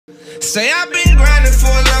Say I've been grinding for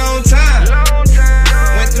a long time.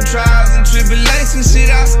 Went through trials and tribulations, shit,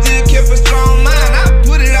 I still kept a strong mind. I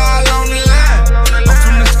put it all on the line. I'm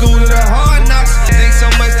from the school of the hard knocks. Think so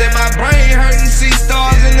much that my brain hurting, see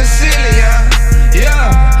stars in the ceiling,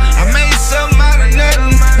 yeah. I made something out of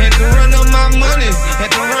nothing. Had to run up my money.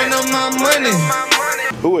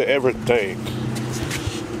 Who would ever think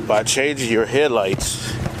by changing your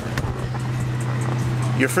headlights,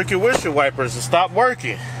 your freaking windshield wipers will stop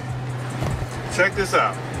working? Check this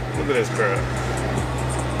out. Look at this crap.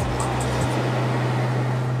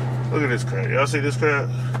 Look at this crap. Y'all see this crap?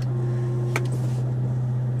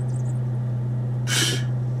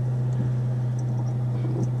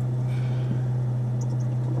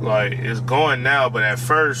 Like, it's going now, but at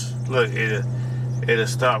first, look, it'll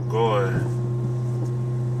stop going.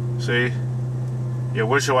 See? Your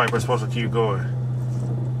windshield wiper is supposed to keep going.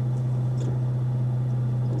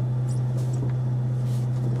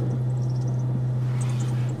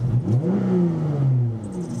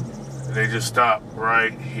 They just stop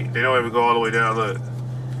right. They don't even go all the way down. Look.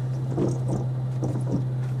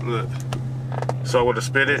 Look. So I want to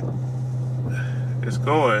spin it. It's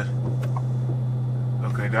going.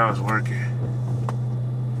 Okay, now it's working.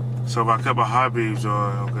 So if I cut my high beams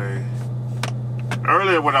on, okay.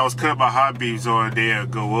 Earlier when I was cutting my high beams on,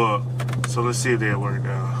 they'd go up. So let's see if they work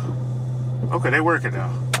now. Okay, they working now.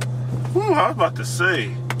 Whew, I was about to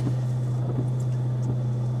say.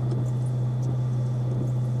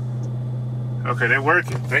 Okay, they're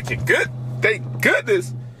working. Thank you. Good. Thank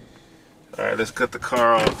goodness. All right, let's cut the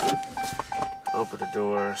car off. Open the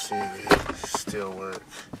door, see if it still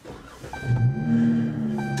works.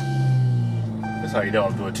 That's how you know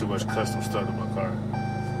I'm doing too much custom stuff in my car.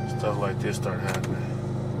 Stuff like this start happening.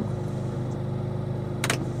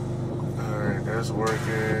 All right, that's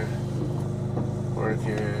working.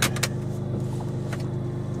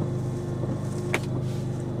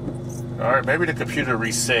 Alright, maybe the computer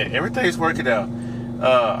reset. Everything's working out.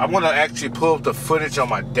 I'm going to actually pull up the footage on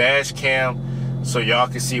my dash cam so y'all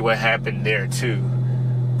can see what happened there too.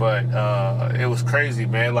 But it was crazy,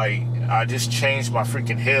 man. Like, I just changed my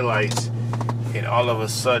freaking headlights and all of a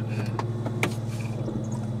sudden...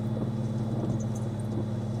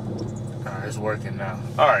 Alright, it's working now.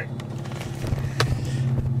 Alright.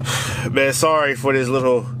 Man, sorry for this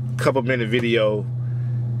little couple minute video.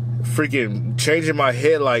 Freaking changing my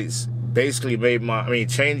headlights basically made my,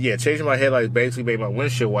 changing my headlights basically made my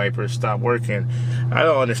windshield wipers stop working. I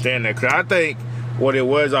don't understand that. Cause I think what it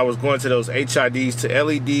was, I was going to those HIDs to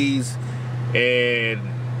LEDs and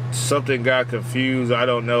something got confused. I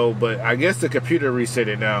don't know, but I guess the computer reset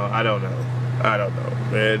it now. I don't know,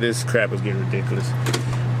 man. This crap is getting ridiculous.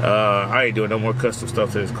 I ain't doing no more custom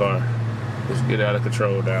stuff to this car. Let's get out of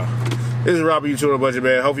control now. This is Robert YouTubeN Budget,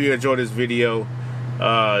 man. Hope you enjoyed this video.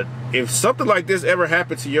 If something like this ever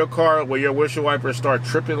happened to your car where your windshield wipers start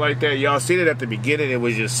tripping like that, y'all seen it at the beginning, it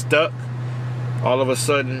was just stuck all of a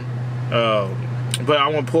sudden. But I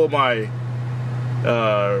want to pull my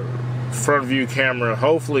front view camera.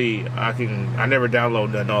 Hopefully I never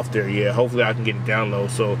download nothing off there yet. Hopefully I can get it download.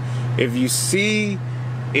 So if you see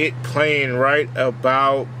it playing right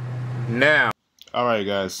about now. Alright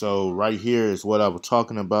guys, so right here is what I was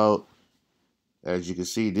talking about. As you can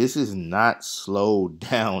see, this is not slowed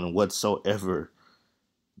down whatsoever.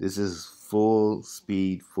 This is full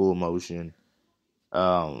speed, full motion.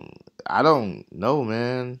 I don't know,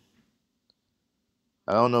 man.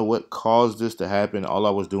 I don't know what caused this to happen. All I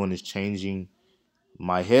was doing is changing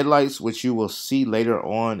my headlights, which you will see later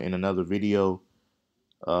on in another video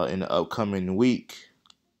in the upcoming week.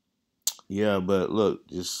 Yeah, but look,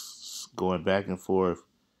 just going back and forth.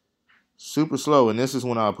 Super slow, and this is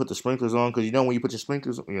when I put the sprinklers on, because you know when you put your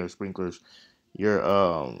sprinklers,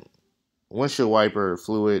 your windshield wiper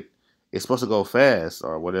fluid is supposed to go fast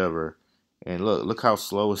or whatever, and look how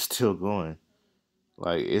slow it's still going.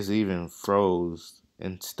 Like, it's even froze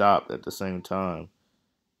and stopped at the same time,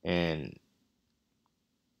 and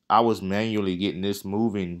I was manually getting this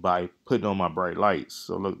moving by putting on my bright lights.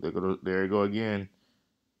 So look, there you go again.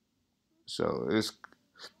 So it's,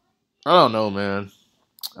 I don't know, man.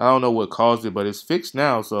 I don't know what caused it, but it's fixed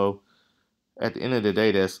now. So at the end of the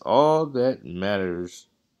day, that's all that matters.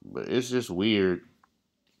 But it's just weird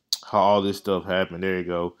how all this stuff happened. There you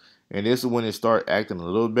go. And this is when it started acting a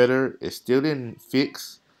little better. It still didn't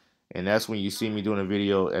fix. And that's when you see me doing a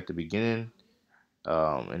video at the beginning.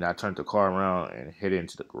 And I turned the car around and headed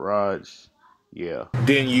into the garage. Yeah.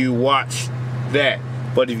 Then you watch that.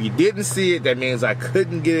 But if you didn't see it, that means I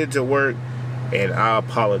couldn't get it to work. And I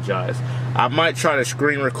apologize. I might try to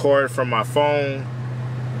screen record from my phone.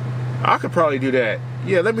 I could probably do that.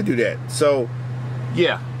 Yeah, let me do that. So,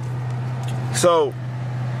 yeah. So,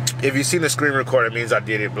 if you seen the screen record, it means I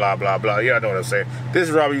did it, blah, blah, blah. Y'all know what I'm saying. This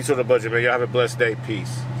is Robert, YouTube on a budget, man. Y'all have a blessed day.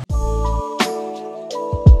 Peace.